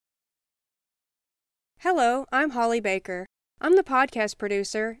Hello, I'm Holly Baker. I'm the podcast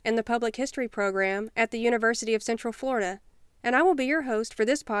producer in the Public History program at the University of Central Florida, and I will be your host for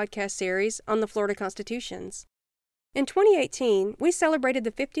this podcast series on the Florida Constitutions. In 2018, we celebrated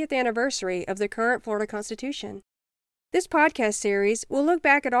the 50th anniversary of the current Florida Constitution. This podcast series will look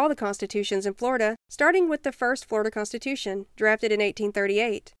back at all the constitutions in Florida, starting with the first Florida Constitution, drafted in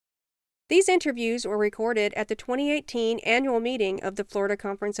 1838. These interviews were recorded at the 2018 annual meeting of the Florida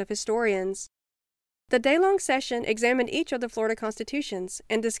Conference of Historians. The day-long session examined each of the Florida constitutions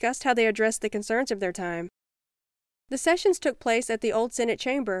and discussed how they addressed the concerns of their time. The sessions took place at the Old Senate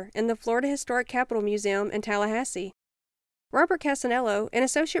Chamber in the Florida Historic Capitol Museum in Tallahassee. Robert Cassanello, an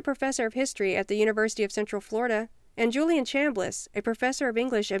associate professor of history at the University of Central Florida, and Julian Chambliss, a professor of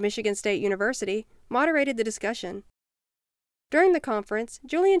English at Michigan State University, moderated the discussion. During the conference,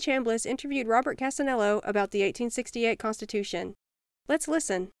 Julian Chambliss interviewed Robert Cassanello about the 1868 Constitution. Let's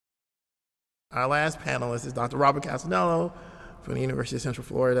listen. Our last panelist is Dr. Robert Cassanello from the University of Central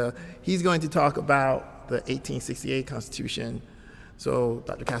Florida. He's going to talk about the 1868 Constitution. So,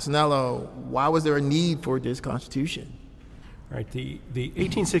 Dr. Cassanello, why was there a need for this Constitution? Right. The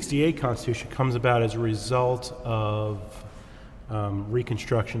 1868 Constitution comes about as a result of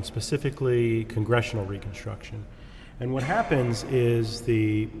Reconstruction, specifically congressional Reconstruction. And what happens is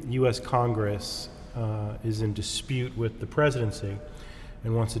the U.S. Congress is in dispute with the presidency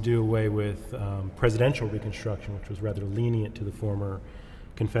and wants to do away with presidential Reconstruction, which was rather lenient to the former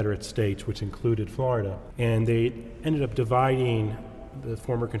Confederate states, which included Florida. And they ended up dividing the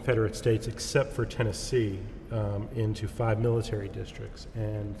former Confederate states, except for Tennessee, into 5 military districts.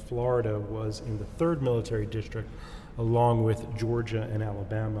 And Florida was in the 3rd military district, along with Georgia and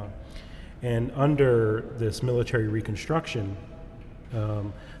Alabama. And under this military Reconstruction,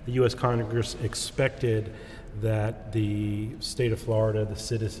 the U.S. Congress expected that the state of Florida, the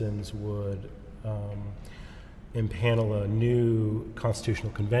citizens, would impanel a new constitutional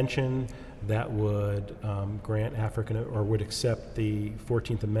convention that would grant would accept the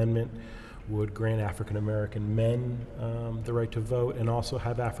 14th Amendment, would grant African American men the right to vote, and also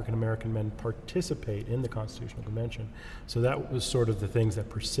have African American men participate in the Constitutional Convention. So that was sort of the things that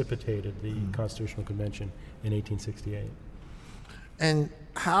precipitated the Constitutional Convention in 1868. And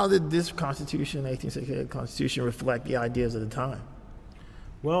how did this Constitution, 1868 Constitution, reflect the ideas of the time?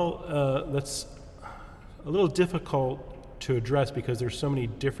 Well, that's a little difficult to address because there's so many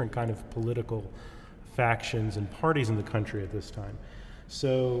different kind of political factions and parties in the country at this time.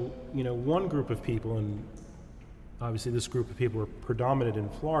 So, one group of people, and obviously this group of people were predominant in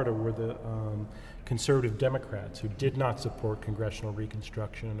Florida, were the conservative Democrats who did not support congressional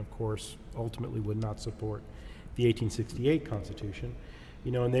Reconstruction and, of course, ultimately would not support the 1868 Constitution.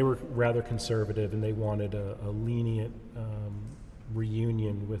 And they were rather conservative, and they wanted a lenient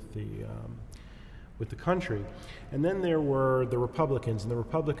reunion with the country. And then there were the Republicans, and the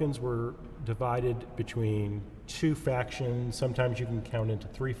Republicans were divided between 2 factions. Sometimes you can count into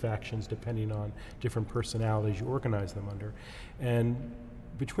 3 factions depending on different personalities you organize them under. And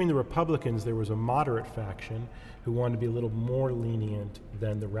between the Republicans, there was a moderate faction who wanted to be a little more lenient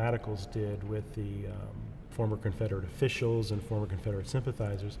than the radicals did with the former Confederate officials and former Confederate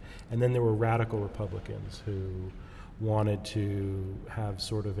sympathizers. And then there were radical Republicans who wanted to have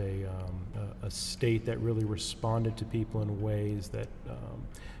sort of a state that really responded to people in ways that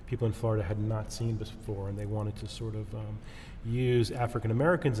people in Florida had not seen before, and they wanted to sort of use African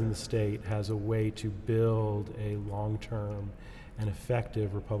Americans in the state as a way to build a long-term and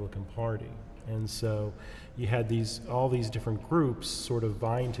effective Republican Party. And so you had all these different groups sort of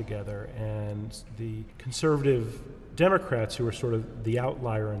vying together, and the conservative Democrats, who were sort of the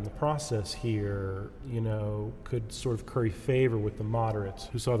outlier in the process here, could sort of curry favor with the moderates,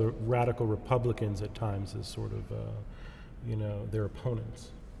 who saw the radical Republicans at times as sort of, their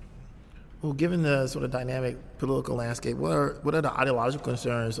opponents. Well, given the sort of dynamic political landscape, what are the ideological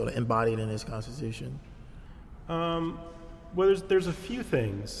concerns sort of embodied in this Constitution? Well, there's a few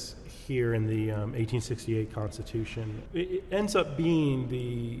things here in the 1868 Constitution. It ends up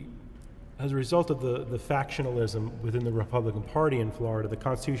being as a result of the factionalism within the Republican Party in Florida, the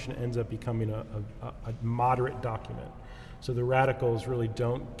Constitution ends up becoming a moderate document. So the radicals really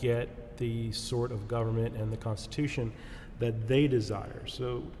don't get the sort of government and the Constitution that they desire.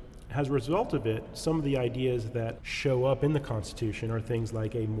 So as a result of it, some of the ideas that show up in the Constitution are things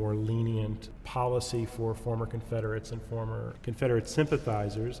like a more lenient policy for former Confederates and former Confederate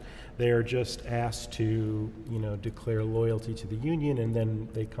sympathizers. They are just asked to, declare loyalty to the Union, and then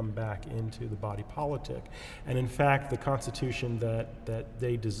they come back into the body politic. And in fact, the Constitution that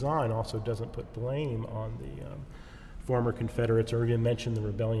they design also doesn't put blame on the former Confederates or even mention the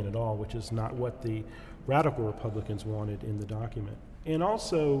rebellion at all, which is not what the radical Republicans wanted in the document. And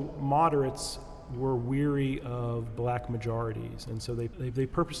also, moderates were weary of black majorities, and so they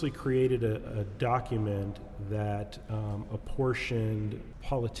purposely created a document that apportioned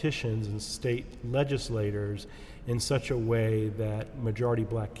politicians and state legislators in such a way that majority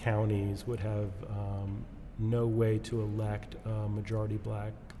black counties would have no way to elect a majority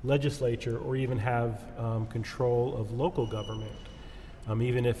black legislature or even have control of local government.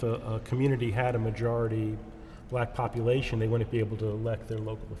 Even if a community had a majority black population, they wouldn't be able to elect their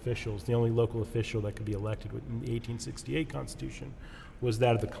local officials. The only local official that could be elected in the 1868 Constitution was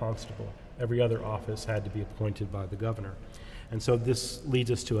that of the constable. Every other office had to be appointed by the governor. And so this leads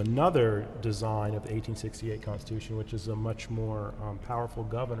us to another design of the 1868 Constitution, which is a much more powerful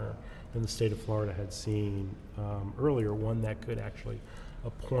governor than the state of Florida had seen earlier, one that could actually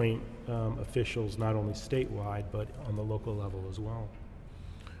appoint officials not only statewide, but on the local level as well.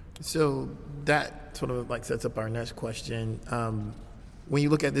 So that sort of like sets up our next question. When you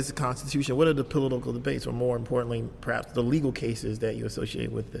look at this Constitution, what are the political debates, or more importantly, perhaps the legal cases that you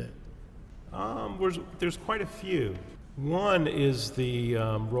associate with it? There's quite a few. One is the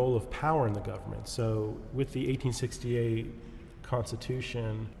role of power in the government. So with the 1868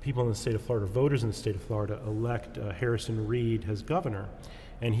 Constitution, people in the state of Florida, voters in the state of Florida, elect Harrison Reed as governor,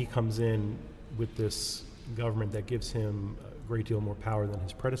 and he comes in with this government that gives him a great deal more power than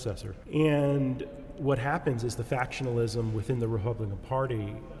his predecessor. And what happens is the factionalism within the Republican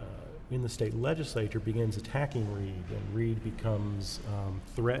Party in the state legislature begins attacking Reed, and Reed becomes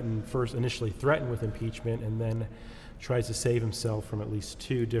initially threatened with impeachment, and then tries to save himself from at least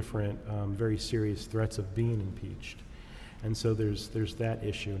two different very serious threats of being impeached. And so there's that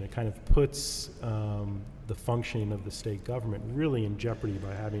issue, and it kind of puts the functioning of the state government really in jeopardy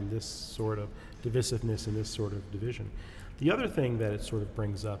by having this sort of divisiveness and this sort of division. The other thing that it sort of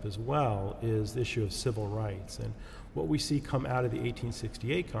brings up as well is the issue of civil rights, and what we see come out of the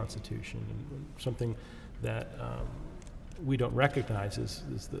 1868 Constitution, and something that we don't recognize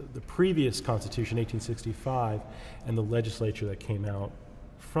is the previous Constitution, 1865, and the legislature that came out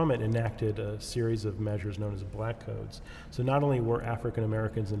from it enacted a series of measures known as black codes. So not only were African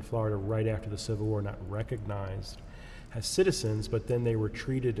Americans in Florida right after the Civil War not recognized as citizens, but then they were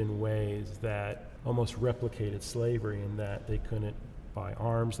treated in ways that almost replicated slavery, in that they couldn't buy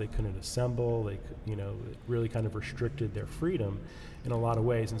arms, they couldn't assemble, it really kind of restricted their freedom in a lot of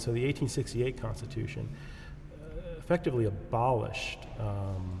ways. And so the 1868 Constitution effectively abolished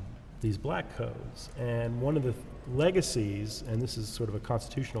these black codes. And one of the legacies, and this is sort of a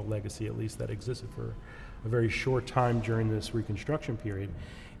constitutional legacy at least that existed for a very short time during this Reconstruction period,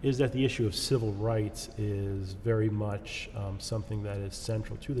 is that the issue of civil rights is very much something that is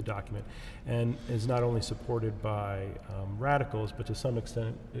central to the document, and is not only supported by radicals, but to some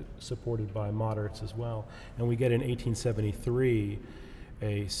extent supported by moderates as well. And we get in 1873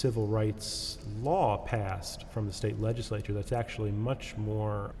 a civil rights law passed from the state legislature that's actually much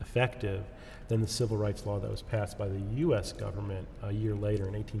more effective than the civil rights law that was passed by the U.S. government a year later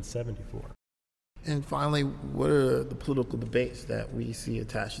in 1874. And finally, what are the political debates that we see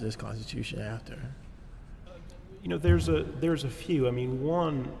attached to this Constitution after? There's a few. I mean,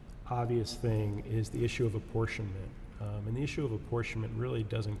 one obvious thing is the issue of apportionment. And the issue of apportionment really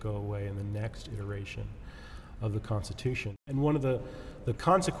doesn't go away in the next iteration of the Constitution. And one of the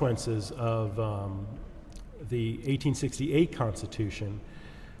consequences of the 1868 Constitution,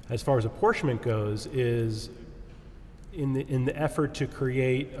 as far as apportionment goes, is in the effort to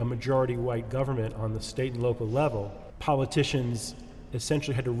create a majority white government on the state and local level, politicians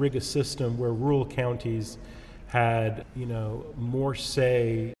essentially had to rig a system where rural counties had, more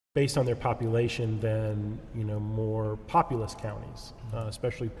say based on their population than, more populous counties,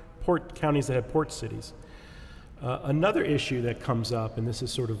 especially port counties that had port cities. Another issue that comes up, and this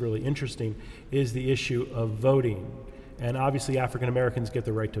is sort of really interesting, is the issue of voting. And obviously African Americans get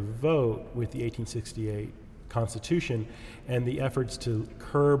the right to vote with the 1868 Constitution, and the efforts to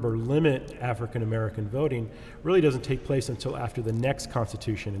curb or limit African American voting really doesn't take place until after the next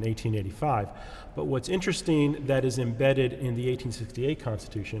Constitution in 1885. But what's interesting that is embedded in the 1868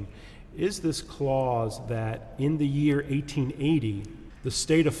 Constitution is this clause that in the year 1880, the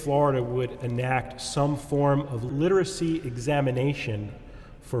state of Florida would enact some form of literacy examination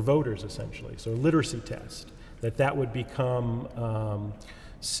for voters, essentially, so a literacy test, that would become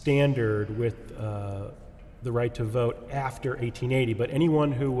standard with the right to vote after 1880, but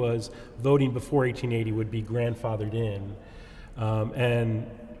anyone who was voting before 1880 would be grandfathered in. And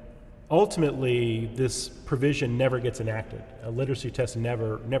ultimately, this provision never gets enacted. A literacy test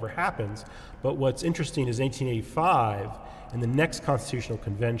never happens. But what's interesting is 1885, in the next Constitutional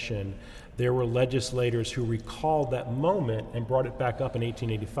Convention, there were legislators who recalled that moment and brought it back up in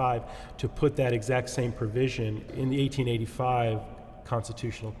 1885 to put that exact same provision in the 1885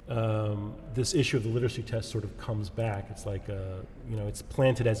 constitutional. This issue of the literacy test sort of comes back. It's like, it's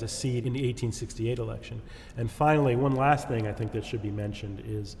planted as a seed in the 1868 election. And finally, one last thing I think that should be mentioned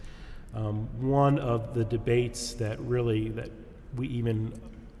is one of the debates that we even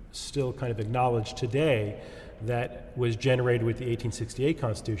still kind of acknowledge today that was generated with the 1868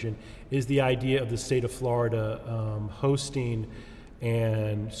 Constitution is the idea of the state of Florida hosting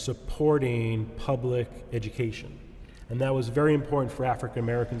and supporting public education. And that was very important for African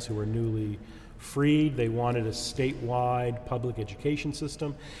Americans who were newly freed. They wanted a statewide public education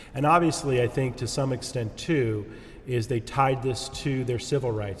system. And obviously, I think to some extent too, is they tied this to their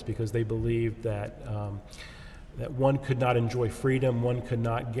civil rights because they believed that that one could not enjoy freedom, one could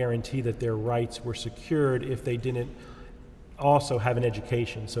not guarantee that their rights were secured if they didn't also have an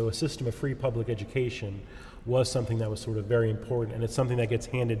education. So a system of free public education was something that was sort of very important, and it's something that gets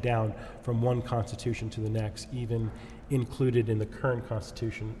handed down from one constitution to the next, even included in the current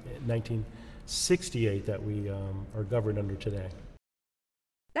Constitution, 1968, that we are governed under today.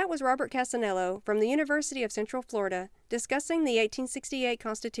 That was Robert Cassanello from the University of Central Florida discussing the 1868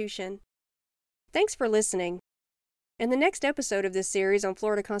 Constitution. Thanks for listening. In the next episode of this series on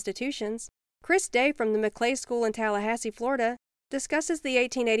Florida constitutions, Chris Day from the McClay School in Tallahassee, Florida, discusses the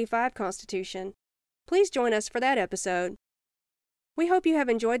 1885 Constitution. Please join us for that episode. We hope you have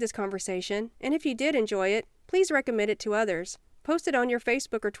enjoyed this conversation, and if you did enjoy it, please recommend it to others. Post it on your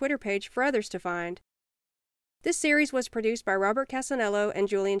Facebook or Twitter page for others to find. This series was produced by Robert Cassanello and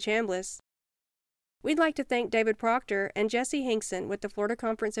Julian Chambliss. We'd like to thank David Proctor and Jesse Hinkson with the Florida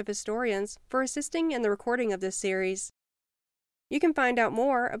Conference of Historians for assisting in the recording of this series. You can find out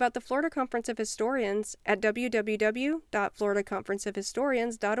more about the Florida Conference of Historians at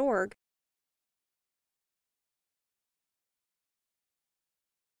www.floridaconferenceofhistorians.org.